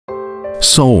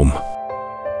Psalm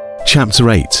Chapter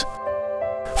 8.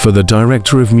 For the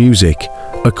director of music,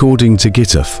 according to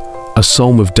Gittith, a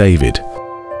psalm of David.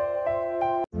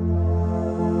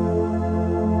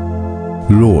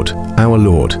 Lord, our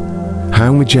Lord,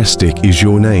 how majestic is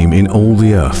your name in all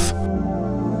the earth.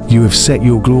 You have set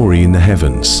your glory in the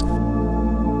heavens.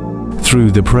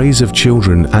 Through the praise of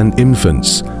children and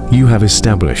infants, you have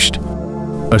established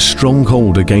a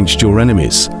stronghold against your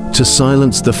enemies, to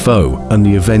silence the foe and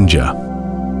the avenger.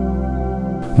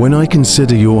 When I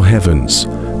consider your heavens,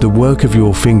 the work of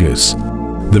your fingers,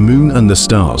 the moon and the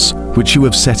stars, which you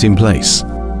have set in place,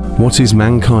 what is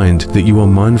mankind that you are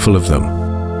mindful of them?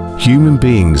 Human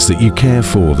beings that you care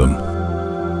for them.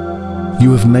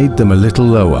 You have made them a little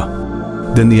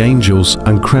lower than the angels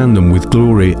and crowned them with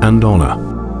glory and honor.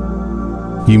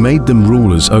 You made them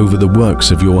rulers over the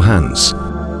works of your hands.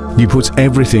 You put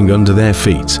everything under their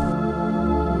feet,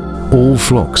 all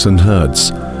flocks and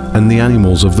herds, and the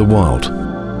animals of the wild,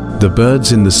 the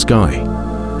birds in the sky,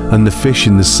 and the fish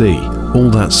in the sea, all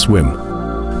that swim,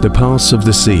 the paths of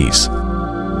the seas.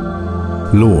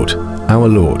 Lord, our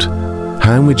Lord,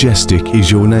 how majestic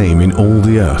is your name in all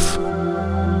the earth.